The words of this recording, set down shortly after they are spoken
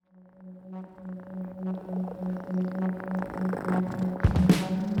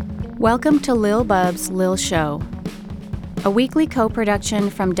Welcome to Lil Bub's Lil Show, a weekly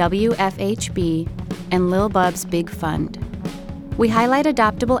co-production from WFHB and Lil Bub's Big Fund. We highlight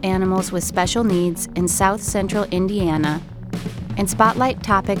adoptable animals with special needs in South Central Indiana and spotlight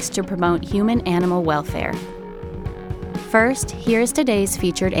topics to promote human-animal welfare. First, here's today's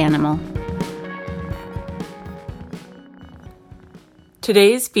featured animal.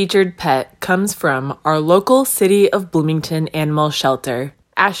 Today's featured pet comes from our local City of Bloomington animal shelter.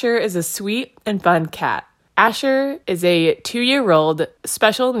 Asher is a sweet and fun cat. Asher is a 2-year-old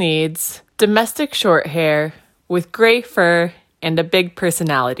special needs domestic short hair with gray fur and a big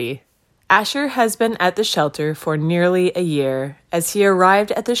personality. Asher has been at the shelter for nearly a year as he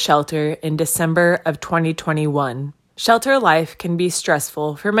arrived at the shelter in December of 2021. Shelter life can be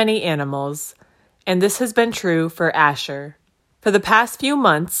stressful for many animals, and this has been true for Asher. For the past few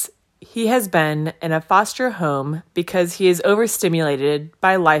months, he has been in a foster home because he is overstimulated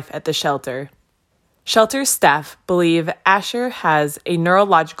by life at the shelter. Shelter staff believe Asher has a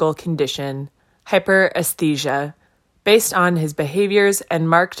neurological condition, hyperesthesia, based on his behaviors and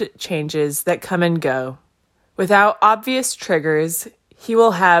marked changes that come and go. Without obvious triggers, he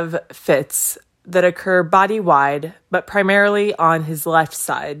will have fits that occur body-wide, but primarily on his left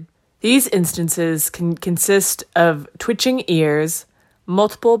side. These instances can consist of twitching ears,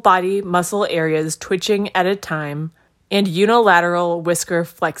 multiple body muscle areas twitching at a time, and unilateral whisker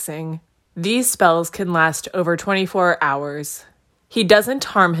flexing. These spells can last over 24 hours. He doesn't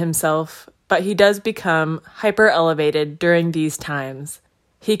harm himself, but he does become hyper-elevated during these times.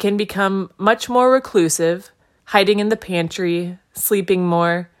 He can become much more reclusive, hiding in the pantry, sleeping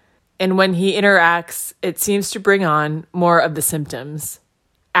more, and when he interacts, it seems to bring on more of the symptoms.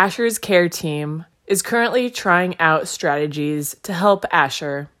 Asher's care team is currently trying out strategies to help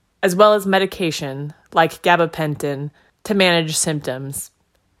Asher, as well as medication like gabapentin to manage symptoms.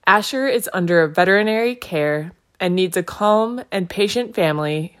 Asher is under veterinary care and needs a calm and patient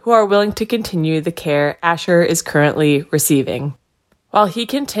family who are willing to continue the care Asher is currently receiving. While he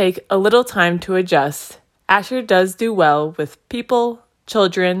can take a little time to adjust, Asher does do well with people,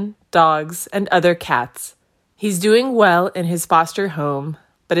 children, dogs, and other cats. He's doing well in his foster home,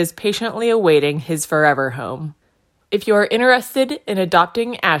 but is patiently awaiting his forever home. If you are interested in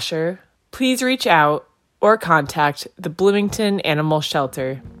adopting Asher, please reach out or contact the Bloomington Animal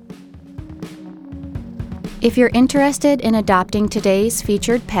Shelter. If you're interested in adopting today's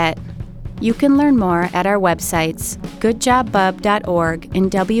featured pet, you can learn more at our websites, goodjobbub.org and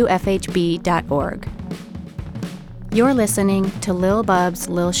wfhb.org. You're listening to Lil Bub's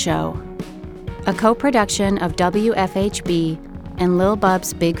Lil Show, a co-production of WFHB and Lil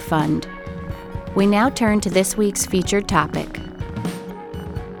Bub's Big Fund. We now turn to this week's featured topic.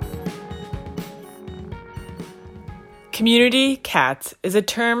 Community cat is a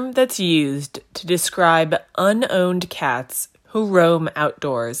term that's used to describe unowned cats who roam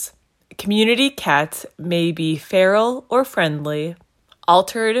outdoors. Community cats may be feral or friendly,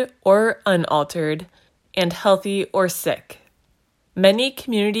 altered or unaltered, and healthy or sick. Many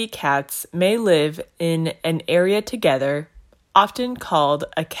community cats may live in an area together, often called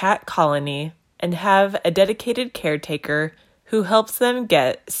a cat colony, and have a dedicated caretaker who helps them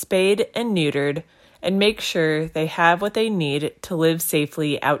get spayed and neutered and make sure they have what they need to live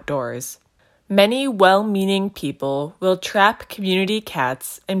safely outdoors. Many well-meaning people will trap community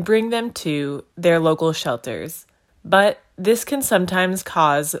cats and bring them to their local shelters, but this can sometimes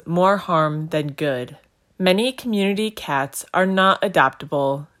cause more harm than good. Many community cats are not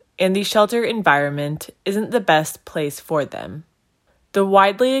adoptable, and the shelter environment isn't the best place for them. The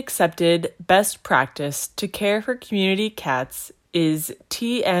widely accepted best practice to care for community cats is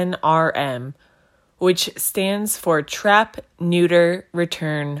TNRM, which stands for Trap, Neuter,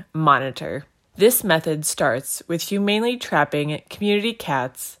 Return, Monitor. This method starts with humanely trapping community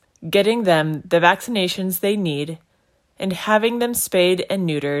cats, getting them the vaccinations they need, and having them spayed and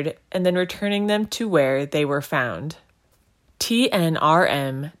neutered, and then returning them to where they were found.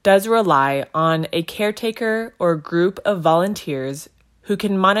 TNRM does rely on a caretaker or group of volunteers who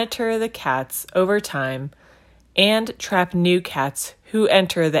can monitor the cats over time and trap new cats who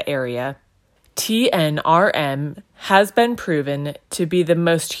enter the area. TNRM has been proven to be the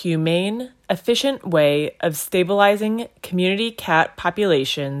most humane, efficient way of stabilizing community cat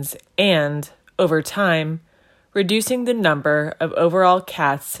populations and, over time, reducing the number of overall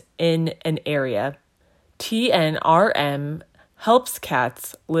cats in an area. TNRM helps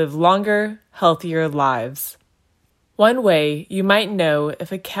cats live longer, healthier lives. One way you might know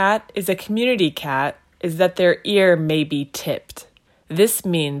if a cat is a community cat is that their ear may be tipped. This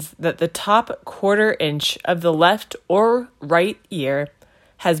means that the top quarter inch of the left or right ear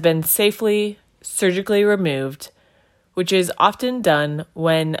has been safely, surgically removed, which is often done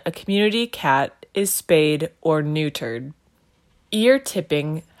when a community cat is spayed or neutered. Ear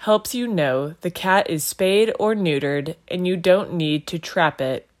tipping helps you know the cat is spayed or neutered and you don't need to trap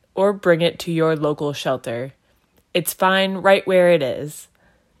it or bring it to your local shelter. It's fine right where it is.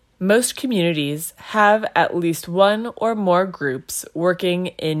 Most communities have at least one or more groups working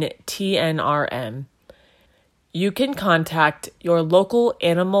in TNRM. You can contact your local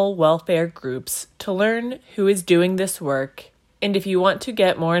animal welfare groups to learn who is doing this work, and if you want to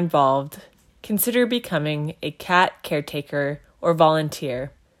get more involved, consider becoming a cat caretaker or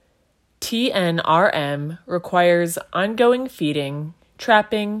volunteer. TNRM requires ongoing feeding,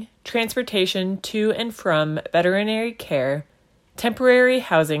 trapping, transportation to and from veterinary care, temporary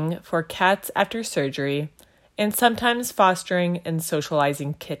housing for cats after surgery, and sometimes fostering and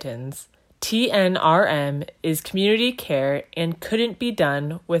socializing kittens. TNRM is community care and couldn't be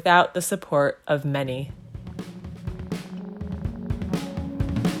done without the support of many.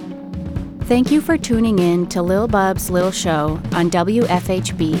 Thank you for tuning in to Lil Bub's Lil Show on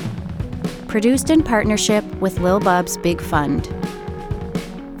WFHB, produced in partnership with Lil Bub's Big Fund.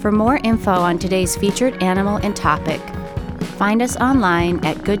 For more info on today's featured animal and topic, find us online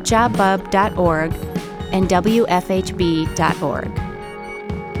at goodjobbub.org and wfhb.org.